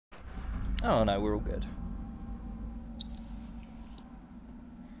Oh no, we're all good.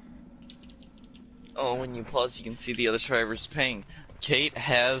 Oh, when you pause, you can see the other drivers paying. Kate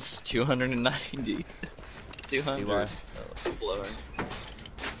has 290. 200. Oh, it's lower.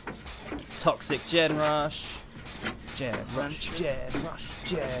 Toxic Gen Rush. Gen Rush, Punches. Gen Rush,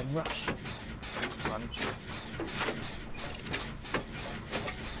 Gen Rush. Punches.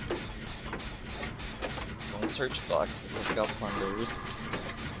 Don't search boxes, I've got plunders.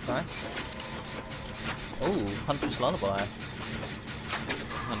 Nice. Oh, Huntress Lullaby.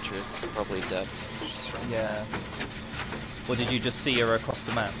 It's a huntress, probably dead. Yeah. Or did you just see her across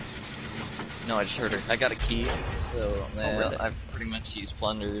the map? No, I just heard her. I got a key, so really? I've pretty much used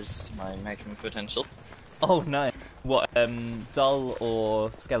plunders to my maximum potential. Oh, nice. What, dull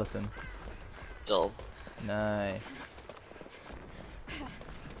or skeleton? Dull. Nice.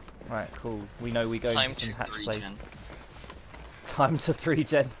 Right, cool. We know we go Time to some to hatch 3 place. gen. Time to 3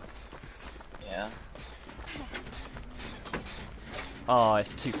 gen. Yeah. Oh,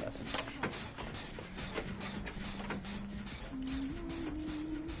 it's 2 person.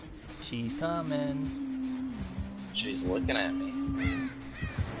 She's coming. She's looking at me.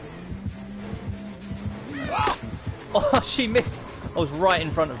 Oh, she missed! I was right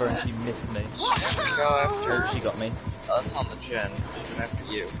in front of her and she missed me. Go after Oh, she got me. us on the gen. She's going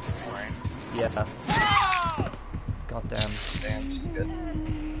after you. Alright. Yeah. God damn. Damn, she's good.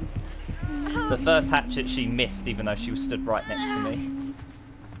 The first hatchet she missed even though she was stood right next to me.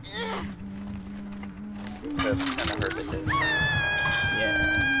 That kinda hurt it, didn't it?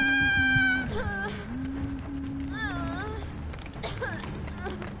 Yeah.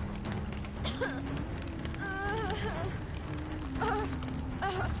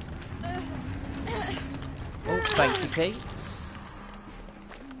 Oh, thank you, Kate.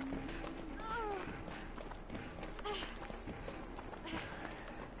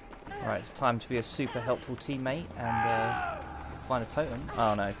 Right, it's time to be a super helpful teammate and find a totem.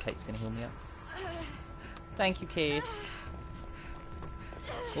 Oh no, Kate's gonna heal me up. Thank you, Kate.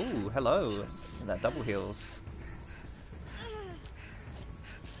 Ooh, hello. That double heals.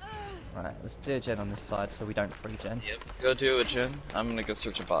 Right, let's do a gen on this side so we don't free gen. Yep, go do a gen. I'm gonna go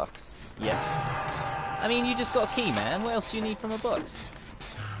search a box. Yeah. I mean, you just got a key, man. What else do you need from a box?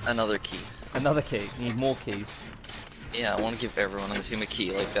 Another key. Another key. You need more keys. Yeah, I want to give everyone on the team a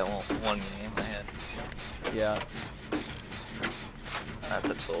key, like that one game I had. Yeah. That's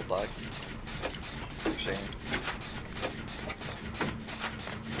a toolbox. Shame.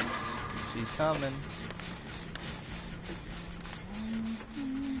 She's coming.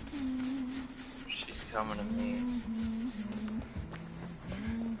 She's coming to me.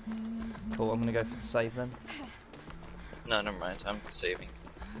 Cool, I'm gonna go for the save then. No, never mind. I'm saving.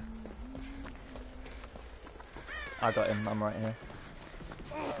 I got him, I'm right here.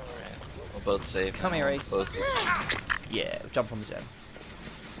 Alright, we'll both save. Come here, Ace. Both. Yeah, jump on the gen.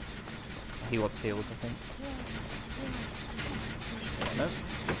 He wants heals, I think. Nope.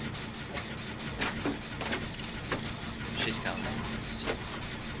 She's coming.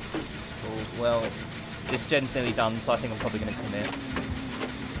 Cool. Well, this gen's nearly done, so I think I'm probably gonna commit.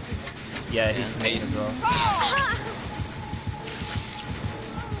 Yeah, he's committing Ace. as well.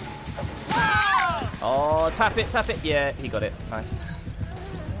 Oh, tap it, tap it. Yeah, he got it. Nice.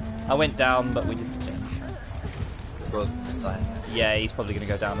 I went down, but we did the gens. Both dying. Yeah, he's probably going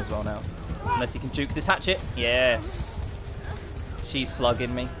to go down as well now. Unless he can juke this hatchet. Yes. She's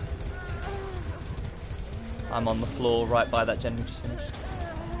slugging me. I'm on the floor right by that gen we just finished.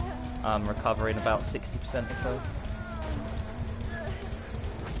 I'm recovering about 60% or so.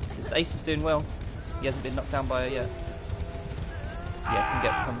 This Ace is doing well. He hasn't been knocked down by her yet.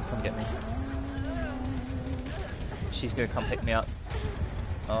 Yeah, come get me. She's gonna come pick me up.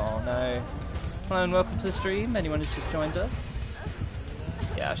 Oh no. Hello and welcome to the stream. Anyone who's just joined us?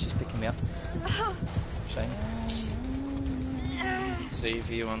 Yeah, she's picking me up. Shame. Save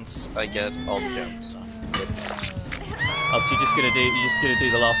you once I get all the gens done. Oh, so you're just gonna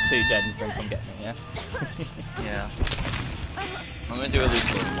do the last 2 gens, then come get me, yeah? Yeah. I'm gonna do at least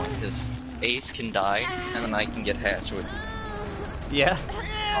one more, because Ace can die, and then I can get hatched with you. Yeah.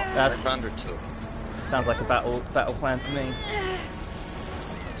 I found her too. Sounds like a battle plan to me.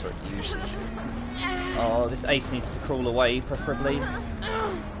 That's what you usually do. Oh, this Ace needs to crawl away, preferably.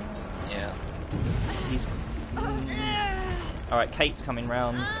 Yeah. He's. Alright, Kate's coming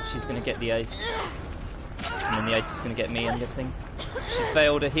round. She's gonna get the Ace. And then the Ace is gonna get me, I'm guessing. She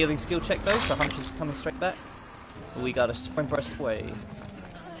failed a healing skill check though, so Huntress is coming straight back. We got a sprint burst away.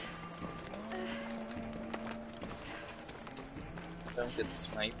 Don't get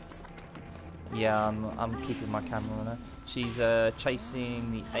sniped. Yeah, I'm keeping my camera on her. She's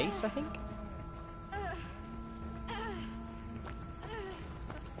chasing the Ace, I think.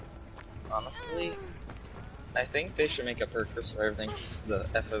 Honestly, I think they should make a perk for Survivor thing, just the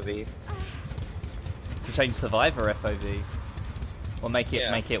FOV. To change Survivor FOV, or make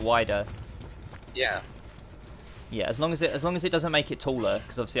it wider. Yeah. Yeah, as long as it doesn't make it taller,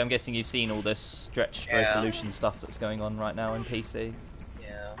 because obviously I'm guessing you've seen all this stretched resolution stuff that's going on right now in PC.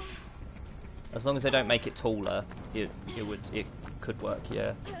 Yeah. As long as they don't make it taller, it could work.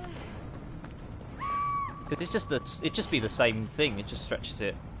 Yeah. Because it'd just be the same thing. It just stretches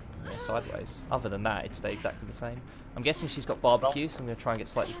it sideways. Other than that, it'd stay exactly the same. I'm guessing she's got barbecue, so I'm gonna try and get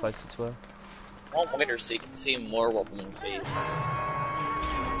slightly closer to her. I'll wider so you can see more what woman face.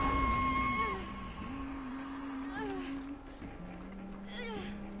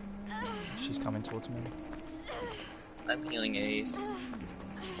 She's coming towards me. I'm healing Ace.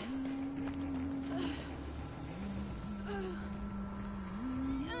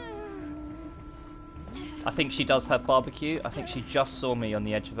 I think she does have barbecue. I think she just saw me on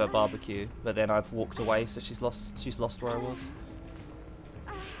the edge of her barbecue, but then I've walked away, so she's lost where I was.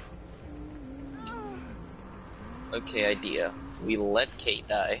 Okay, idea. We let Kate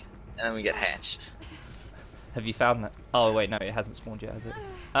die, and then we get hatched. Have you found that? Oh wait, no, it hasn't spawned yet, has it?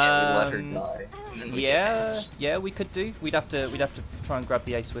 Yeah, we let her die. And then we get hatched. Yeah, we could do. We'd have to try and grab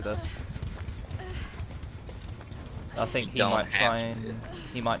the ace with us. I think he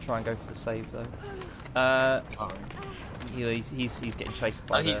might try and go for the save though. He's getting chased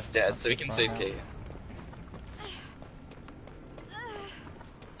by. Oh, he's dead, so we can save Kate.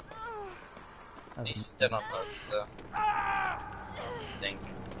 He's dead on both, so. I think.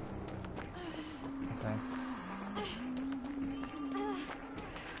 Okay.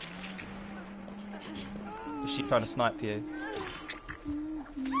 Is she trying to snipe you?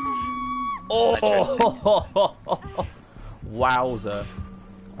 Oh! Wowzer!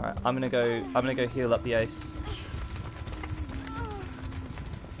 Alright, I'm gonna go heal up the ace.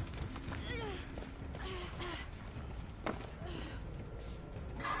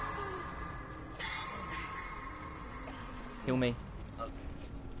 Heal me. Okay.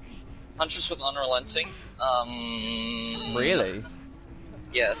 Huntress with Unrelenting. Really?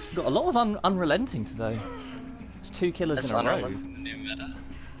 Yes. Got a lot of unrelenting today. There's 2 killers in a row. The new meta.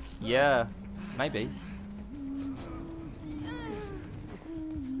 Yeah, maybe.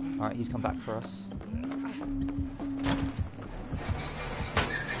 Alright, he's come back for us.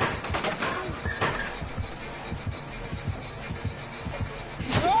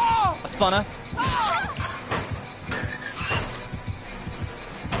 I spun her.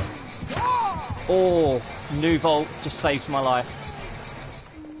 Oh, new vault just saved my life.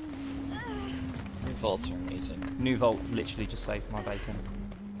 New vaults are amazing. New vault literally just saved my bacon.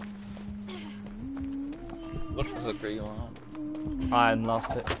 What hook are you on? I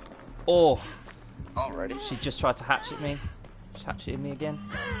lost it. Oh! Alrighty. She just tried to hatchet me. She's hatcheted me again.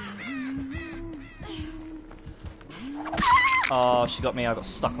 Oh, she got me. I got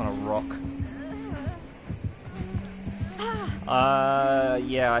stuck on a rock.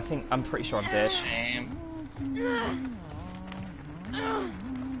 Yeah, I'm pretty sure I'm dead. Shame.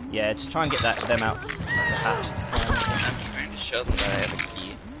 Yeah, just try and get them out of the hatch. I'm trying to show them that I have a key.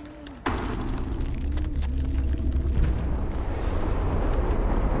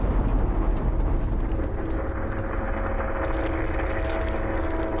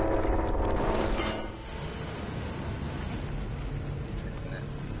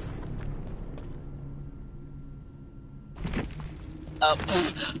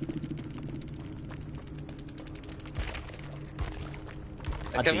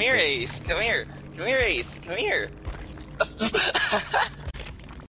 Come here, Ace. Come here. Come here, Ace. Come here.